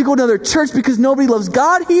I need to go to another church because nobody loves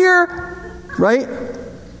God here, right?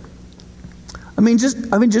 I mean,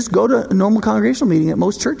 just go to a normal congregational meeting at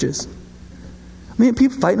most churches. I mean,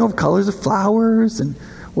 people fighting over colors of flowers and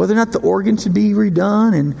whether or not the organ should be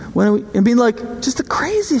redone and being like, just the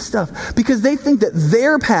craziest stuff. Because they think that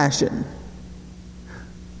their passion,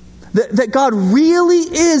 that God really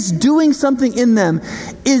is doing something in them,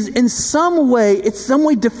 is in some way, it's some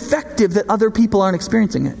way defective that other people aren't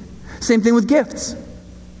experiencing it. Same thing with gifts,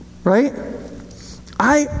 right?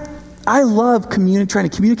 I love trying to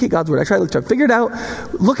communicate God's word. I try to figure it out,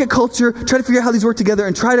 look at culture, try to figure out how these work together,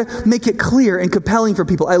 and try to make it clear and compelling for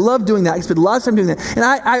people. I love doing that. I spend a lot of time doing that. And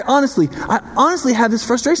I honestly have this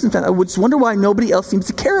frustration with that. I would just wonder why nobody else seems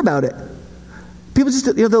to care about it. People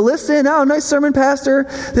just, they'll listen, oh, nice sermon, pastor.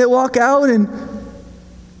 They walk out and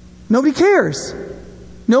nobody cares.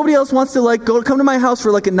 Nobody else wants to come to my house for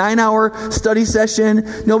a 9-hour study session.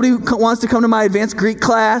 Nobody wants to come to my advanced Greek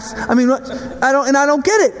class. I mean, I don't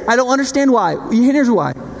get it. I don't understand why. Here's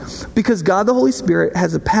why. Because God the Holy Spirit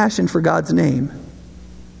has a passion for God's name.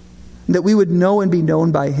 That we would know and be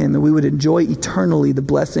known by him, and we would enjoy eternally the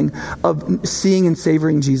blessing of seeing and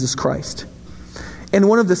savoring Jesus Christ. And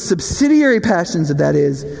one of the subsidiary passions of that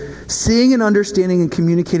is seeing and understanding and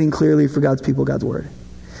communicating clearly for God's people, God's word.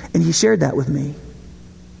 And he shared that with me.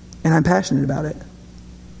 And I'm passionate about it,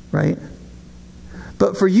 right?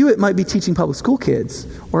 But for you, it might be teaching public school kids,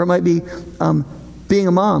 or it might be being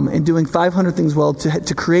a mom and doing 500 things well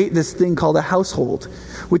to create this thing called a household,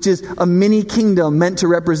 which is a mini kingdom meant to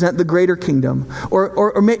represent the greater kingdom.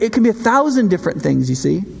 Or it can be 1,000 different things, you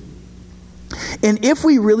see. And if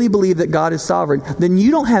we really believe that God is sovereign, then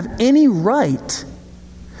you don't have any right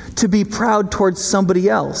to be proud towards somebody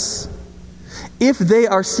else if they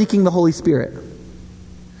are seeking the Holy Spirit.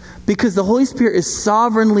 Because the Holy Spirit is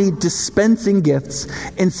sovereignly dispensing gifts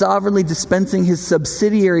and sovereignly dispensing his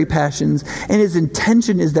subsidiary passions. And his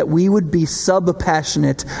intention is that we would be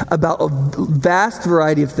sub-passionate about a vast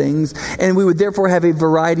variety of things. And we would therefore have a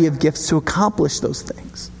variety of gifts to accomplish those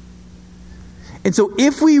things. And so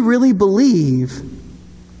if we really believe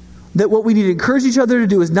that what we need to encourage each other to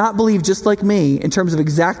do is not believe just like me in terms of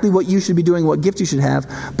exactly what you should be doing, what gift you should have,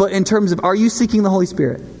 but in terms of, are you seeking the Holy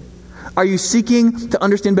Spirit? Are you seeking to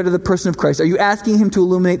understand better the person of Christ? Are you asking him to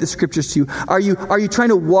illuminate the scriptures to you? Are you trying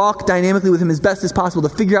to walk dynamically with him as best as possible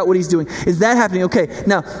to figure out what he's doing? Is that happening? Okay,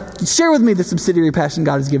 now share with me the subsidiary passion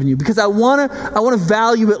God has given you, because I want to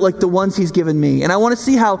value it like the ones he's given me. And I want to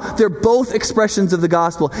see how they're both expressions of the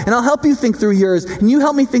gospel. And I'll help you think through yours, and you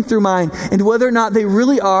help me think through mine, and whether or not they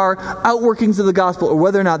really are outworkings of the gospel, or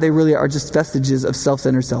whether or not they really are just vestiges of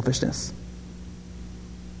self-centered selfishness.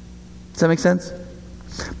 Does that make sense?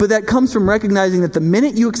 But that comes from recognizing that the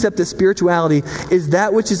minute you accept that spirituality is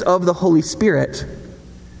that which is of the Holy Spirit,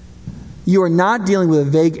 you are not dealing with a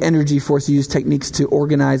vague energy force you use techniques to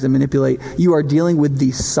organize and manipulate. You are dealing with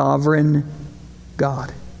the sovereign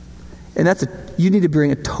God. And you need to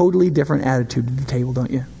bring a totally different attitude to the table,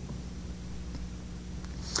 don't you?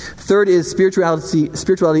 Third is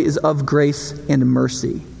spirituality is of grace and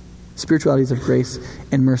mercy. Spirituality is of grace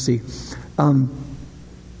and mercy.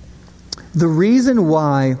 The reason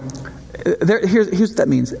why, here's what that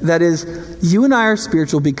means. That is, you and I are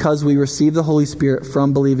spiritual because we receive the Holy Spirit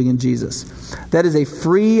from believing in Jesus. That is a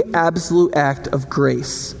free, absolute act of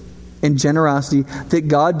grace and generosity that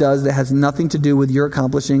God does that has nothing to do with your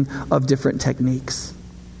accomplishing of different techniques.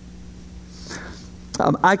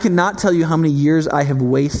 I cannot tell you how many years I have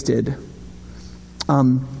wasted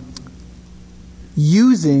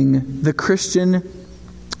using the Christian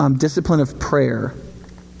discipline of prayer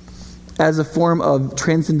as a form of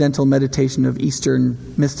transcendental meditation of Eastern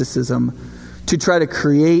mysticism to try to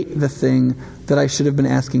create the thing that I should have been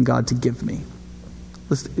asking God to give me.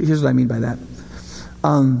 Here's what I mean by that.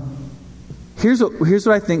 Here's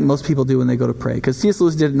what I think most people do when they go to pray. Because C.S.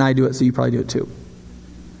 Lewis did it and I do it, so you probably do it too.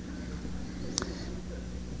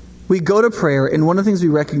 We go to prayer, and one of the things we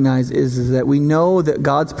recognize is that we know that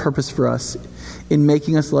God's purpose for us in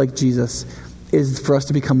making us like Jesus is for us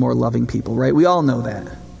to become more loving people, right? We all know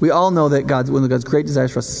that. We all know that one of God's great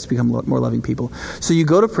desires for us is to become more loving people. So you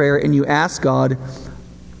go to prayer and you ask God,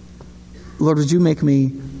 Lord, would you make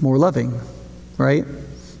me more loving? Right?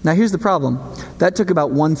 Now here's the problem. That took about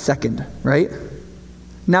 1 second, right?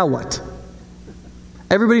 Now what?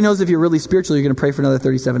 Everybody knows if you're really spiritual, you're going to pray for another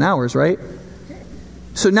 37 hours, right?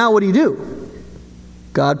 So now what do?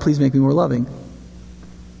 God, please make me more loving.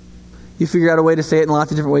 You figure out a way to say it in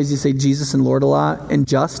lots of different ways. You say Jesus and Lord a lot, and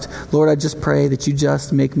just. Lord, I just pray that you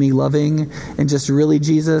just make me loving, and just really,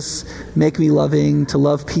 Jesus, make me loving to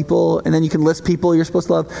love people. And then you can list people you're supposed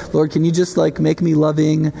to love. Lord, can you just make me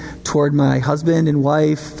loving toward my husband and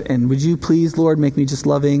wife? And would you please, Lord, make me just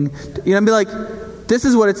loving? And be like, this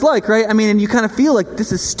is what it's like, right? I mean, and you kind of feel like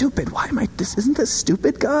this is stupid. Isn't this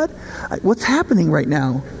stupid, God? What's happening right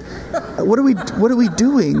now? What are we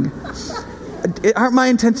doing? Aren't my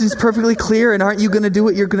intentions perfectly clear, and aren't you going to do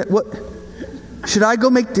what you're going to... What? Should I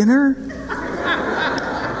go make dinner?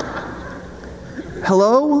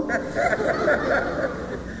 Hello?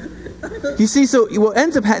 You see, so what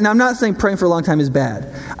ends up happening... Now, I'm not saying praying for a long time is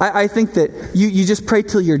bad. I think that you just pray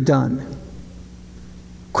till you're done.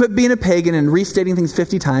 Quit being a pagan and restating things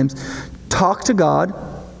 50 times. Talk to God.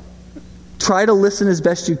 Try to listen as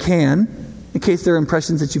best you can, in case there are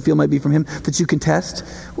impressions that you feel might be from him that you can test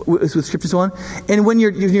with Scripture and so on. And when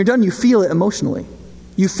you're done, you feel it emotionally.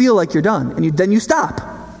 You feel like you're done. And then you stop.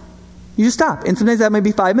 You just stop. And sometimes that might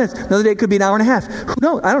be 5 minutes. Another day it could be an hour and a half. Who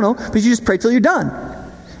knows? I don't know. But you just pray till you're done.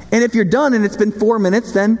 And if you're done and it's been 4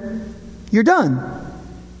 minutes, then you're done.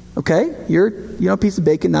 Okay? You're a piece of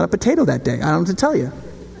bacon, not a potato that day. I don't know what to tell you.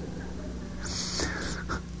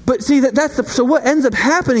 But see, so what ends up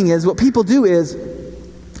happening is, what people do is,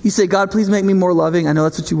 you say, God, please make me more loving. I know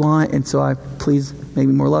that's what you want, and so please make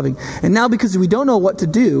me more loving. And now, because we don't know what to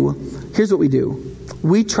do, here's what we do.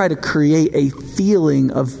 We try to create a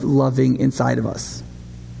feeling of loving inside of us.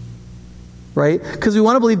 Right? Because we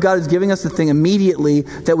want to believe God is giving us the thing immediately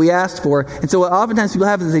that we asked for. And so what oftentimes people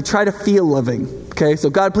have is they try to feel loving. Okay? So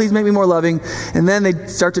God, please make me more loving. And then they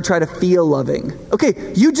start to try to feel loving.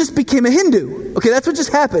 Okay, you just became a Hindu. Okay, that's what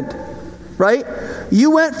just happened. Right?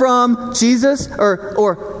 You went from Jesus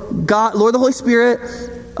or God, Lord the Holy Spirit.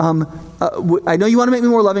 I know you want to make me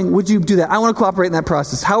more loving. Would you do that? I want to cooperate in that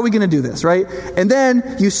process. How are we going to do this? Right? And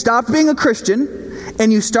then you stopped being a Christian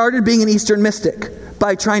and you started being an Eastern mystic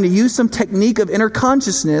by trying to use some technique of inner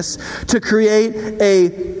consciousness to create a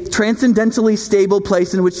transcendentally stable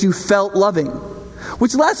place in which you felt loving,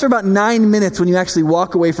 which lasts for about 9 minutes when you actually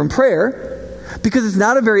walk away from prayer, because it's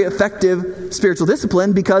not a very effective spiritual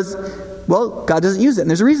discipline because, well, God doesn't use it, and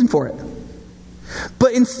there's a reason for it.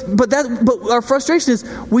 But our frustration is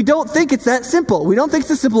we don't think it's that simple. We don't think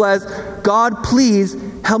it's as simple as, God, please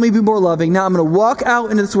help me be more loving. Now I'm going to walk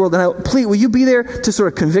out into this world, and please, will you be there to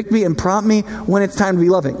sort of convict me and prompt me when it's time to be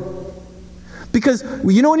loving? Because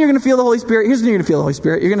you know when you're going to feel the Holy Spirit? Here's when you're going to feel the Holy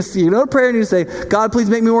Spirit. You're going to go to prayer and you're going to say, God, please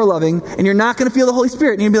make me more loving. And you're not going to feel the Holy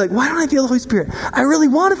Spirit. And you're going to be like, why don't I feel the Holy Spirit? I really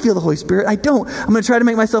want to feel the Holy Spirit. I don't. I'm going to try to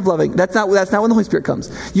make myself loving. That's not when the Holy Spirit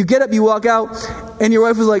comes. You get up, you walk out, and your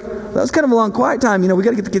wife was like, that was kind of a long quiet time. We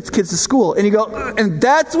got to get the kids to school. And you go, and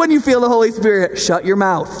that's when you feel the Holy Spirit. Shut your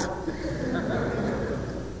mouth.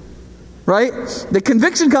 Right? The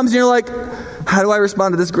conviction comes and you're like, how do I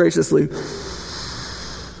respond to this graciously?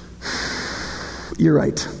 You're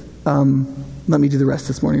right. Let me do the rest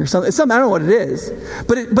this morning or something. I don't know what it is.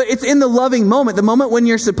 But it's in the loving moment. The moment when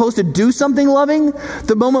you're supposed to do something loving,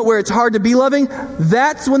 the moment where it's hard to be loving,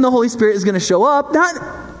 that's when the Holy Spirit is going to show up. Not,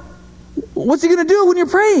 what's he going to do when you're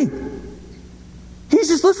praying? He's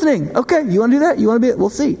just listening. Okay, you want to do that? You want to be it?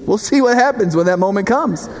 We'll see. We'll see what happens when that moment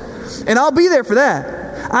comes. And I'll be there for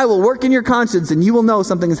that. I will work in your conscience and you will know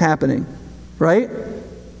something is happening. Right?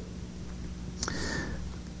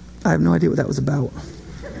 I have no idea what that was about.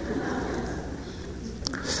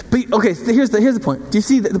 But okay, so here's the point. Do you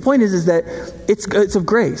see, the point is that it's of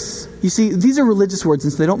grace. You see, these are religious words,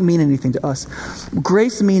 and so they don't mean anything to us.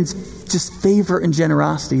 Grace means just favor and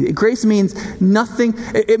generosity. Grace means nothing.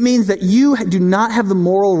 It means that you do not have the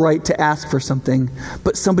moral right to ask for something,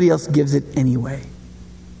 but somebody else gives it anyway.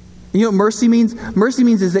 You know what mercy means? Mercy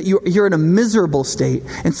means is that you're in a miserable state,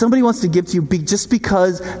 and somebody wants to give to you just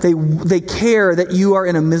because they care that you are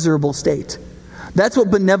in a miserable state. That's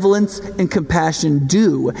what benevolence and compassion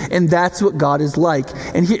do, and that's what God is like.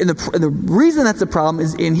 And the reason that's a problem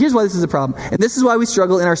is, and here's why this is a problem, and this is why we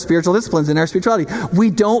struggle in our spiritual disciplines, in our spirituality. We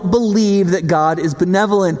don't believe that God is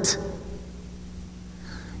benevolent.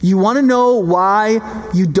 You want to know why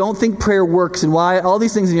you don't think prayer works and why all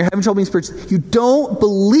these things and you're having trouble being spiritual? You don't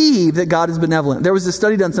believe that God is benevolent. There was a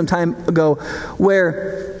study done some time ago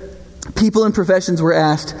where people in professions were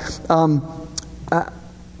asked,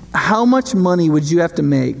 how much money would you have to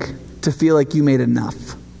make to feel like you made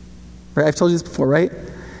enough? Right? I've told you this before, right?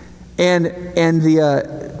 And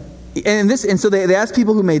so they asked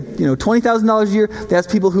people who made $20,000 a year. They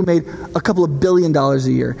asked people who made a couple of $1 billion a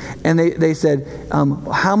year, and they said,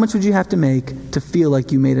 how much would you have to make to feel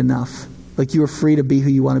like you made enough, like you were free to be who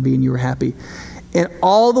you want to be and you were happy? And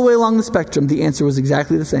all the way along the spectrum, the answer was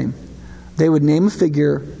exactly the same. They would name a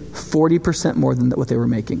figure 40% more than what they were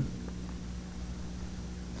making.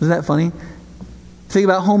 Isn't that funny? Think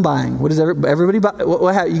about home buying. What does everybody buy?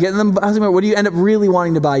 You get in the housing market, what do you end up really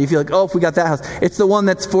wanting to buy? You feel like, if we got that house. It's the one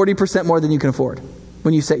that's 40% more than you can afford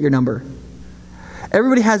when you set your number.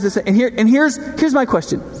 Everybody has this. And here's my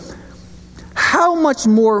question. How much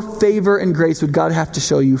more favor and grace would God have to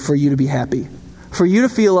show you for you to be happy? For you to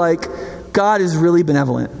feel like God is really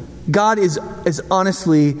benevolent. God is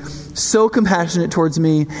honestly so compassionate towards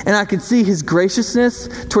me, and I can see his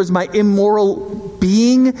graciousness towards my immoral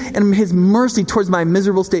being and his mercy towards my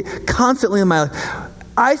miserable state constantly in my life.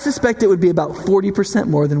 I suspect it would be about 40%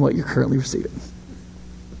 more than what you're currently receiving.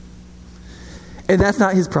 And that's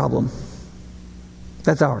not his problem.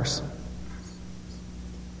 That's ours.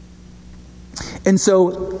 And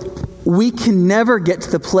so we can never get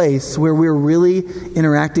to the place where we're really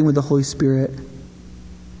interacting with the Holy Spirit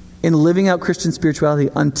in living out Christian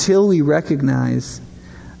spirituality until we recognize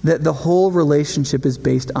that the whole relationship is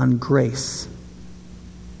based on grace.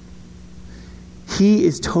 He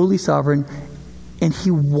is totally sovereign, and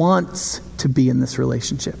he wants to be in this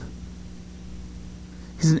relationship.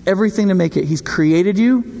 He's in everything to make it. He's created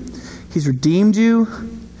you. He's redeemed you.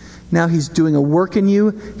 Now he's doing a work in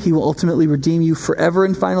you. He will ultimately redeem you forever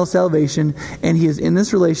in final salvation. And he is in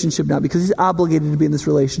this relationship not because he's obligated to be in this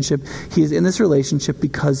relationship. He is in this relationship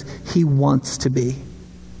because he wants to be.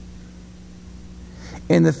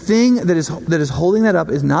 And the thing that is holding that up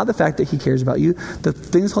is not the fact that he cares about you. The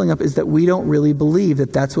thing that's holding up is that we don't really believe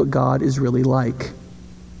that that's what God is really like.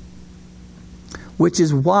 Which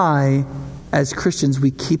is why, as Christians,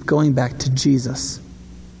 we keep going back to Jesus.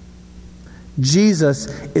 Jesus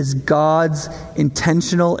is God's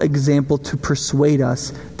intentional example to persuade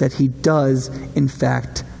us that he does, in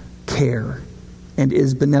fact, care and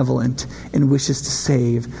is benevolent and wishes to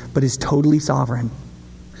save, but is totally sovereign.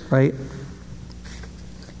 Right?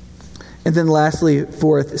 And then lastly,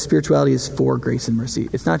 fourth, spirituality is for grace and mercy.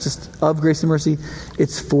 It's not just of grace and mercy,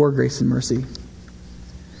 it's for grace and mercy.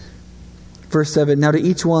 Verse 7, now to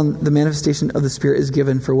each one the manifestation of the Spirit is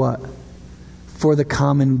given for what? For the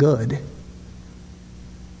common good.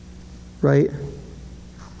 Right?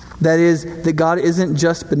 That is, that God isn't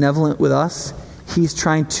just benevolent with us, he's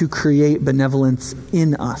trying to create benevolence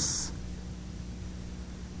in us.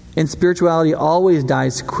 And spirituality always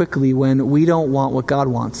dies quickly when we don't want what God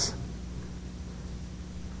wants.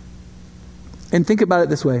 And think about it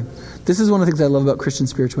this way. This is one of the things I love about Christian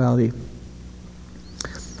spirituality.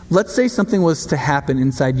 Let's say something was to happen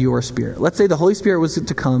inside your spirit. Let's say the Holy Spirit was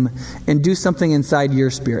to come and do something inside your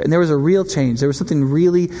spirit. And there was a real change. There was something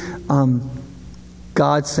really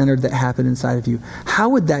God-centered that happened inside of you. How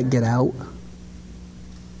would that get out?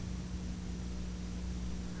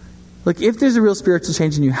 Like, if there's a real spiritual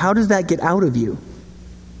change in you, how does that get out of you?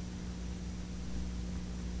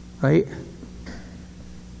 Right?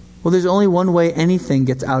 Well, there's only one way anything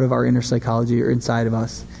gets out of our inner psychology or inside of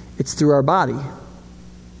us. It's through our body.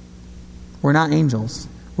 We're not angels.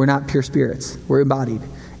 We're not pure spirits. We're embodied.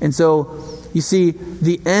 And so, you see,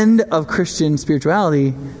 the end of Christian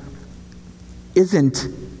spirituality isn't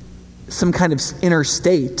some kind of inner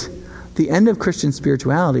state. The end of Christian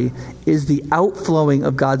spirituality is the outflowing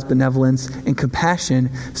of God's benevolence and compassion,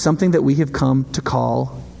 something that we have come to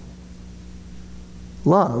call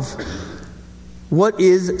love. What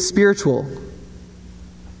is spiritual?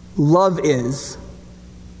 Love is.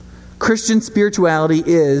 Christian spirituality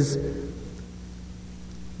is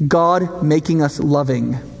God making us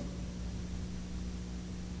loving.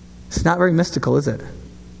 It's not very mystical, is it?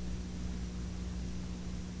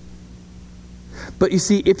 But you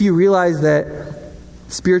see, if you realize that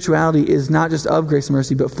spirituality is not just of grace and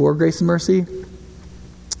mercy, but for grace and mercy,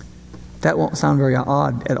 that won't sound very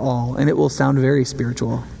odd at all, and it will sound very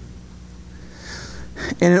spiritual.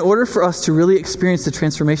 And in order for us to really experience the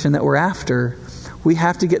transformation that we're after, we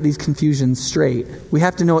have to get these confusions straight. We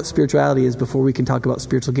have to know what spirituality is before we can talk about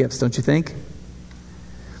spiritual gifts, don't you think?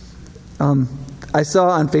 I saw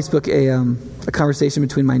on Facebook a conversation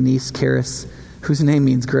between my niece, Karis, whose name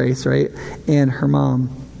means grace, right? And her mom.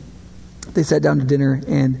 They sat down to dinner,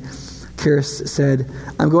 and Karis said,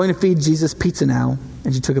 "I'm going to feed Jesus pizza now."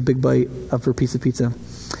 And she took a big bite of her piece of pizza.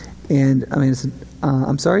 And Amanda said,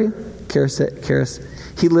 "I'm sorry?" Karis said,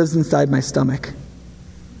 "He lives inside my stomach."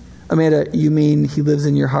 "Amanda, you mean he lives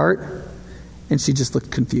in your heart?" And she just looked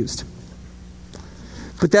confused.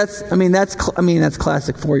 But that's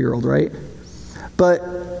classic 4-year-old, right? But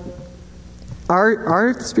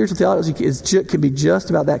our spiritual theology can be just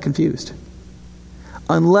about that confused.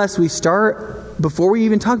 Unless we start, before we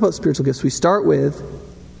even talk about spiritual gifts, we start with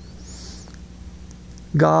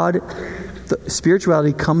God. The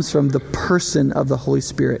spirituality comes from the person of the Holy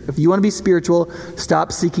Spirit. If you want to be spiritual,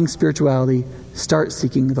 stop seeking spirituality. Start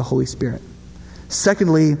seeking the Holy Spirit.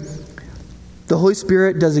 Secondly, the Holy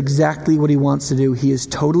Spirit does exactly what he wants to do. He is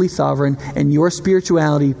totally sovereign, and your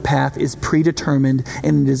spirituality path is predetermined,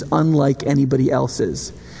 and it is unlike anybody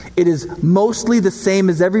else's. It is mostly the same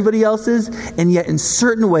as everybody else's, and yet in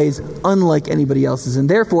certain ways unlike anybody else's. And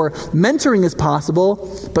therefore, mentoring is possible,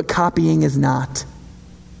 but copying is not.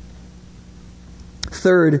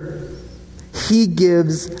 Third, he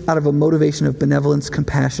gives out of a motivation of benevolence,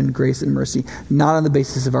 compassion, grace, and mercy, not on the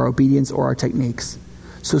basis of our obedience or our techniques.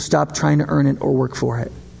 So stop trying to earn it or work for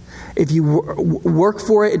it. If you work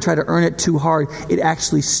for it and try to earn it too hard, it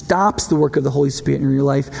actually stops the work of the Holy Spirit in your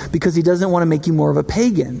life because he doesn't want to make you more of a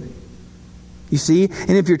pagan. You see?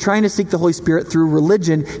 And if you're trying to seek the Holy Spirit through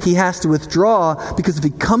religion, he has to withdraw, because if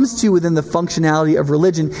he comes to you within the functionality of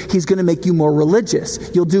religion, he's going to make you more religious.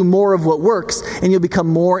 You'll do more of what works, and you'll become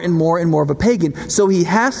more and more and more of a pagan. So he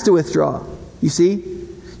has to withdraw. You see?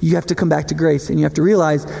 You have to come back to grace, and you have to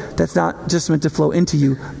realize that's not just meant to flow into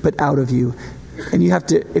you, but out of you. And you have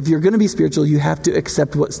to, if you're going to be spiritual, you have to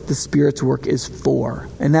accept what the Spirit's work is for,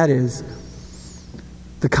 and that is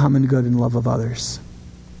the common good and love of others.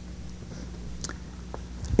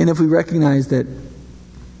 And if we recognize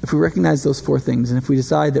those four things, and if we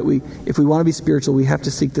decide that if we want to be spiritual, we have to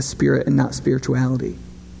seek the Spirit and not spirituality,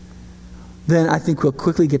 then I think we'll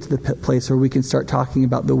quickly get to the place where we can start talking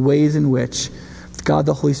about the ways in which God,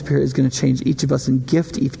 the Holy Spirit, is going to change each of us and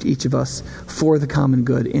gift each of us for the common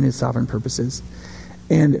good in his sovereign purposes.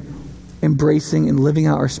 And embracing and living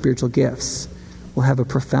out our spiritual gifts will have a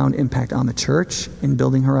profound impact on the church in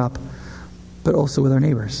building her up, but also with our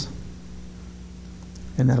neighbors.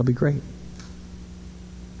 And that'll be great.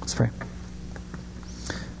 Let's pray.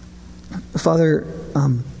 Father,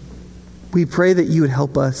 we pray that you would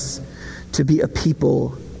help us to be a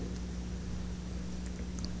people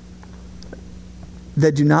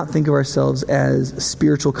that do not think of ourselves as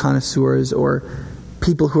spiritual connoisseurs or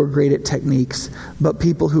people who are great at techniques, but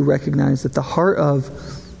people who recognize that the heart of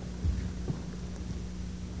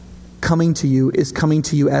coming to you is coming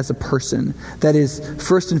to you as a person. That is,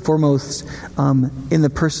 first and foremost, in the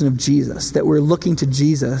person of Jesus. That we're looking to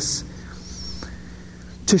Jesus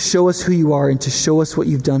to show us who you are and to show us what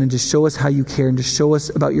you've done and to show us how you care and to show us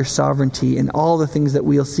about your sovereignty and all the things that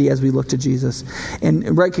we'll see as we look to Jesus.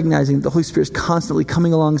 And recognizing that the Holy Spirit is constantly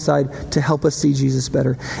coming alongside to help us see Jesus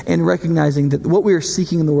better. And recognizing that what we are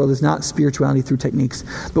seeking in the world is not spirituality through techniques,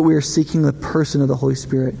 but we are seeking the person of the Holy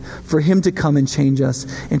Spirit, for him to come and change us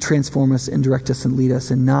and transform us and direct us and lead us,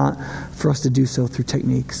 and not for us to do so through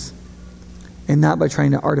techniques. And not by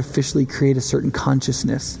trying to artificially create a certain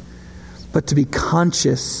consciousness, but to be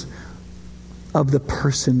conscious of the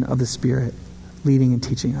person of the Spirit leading and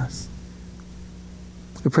teaching us.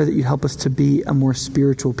 We pray that you'd help us to be a more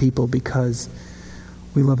spiritual people because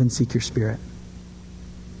we love and seek your Spirit.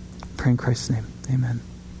 Pray in Christ's name. Amen.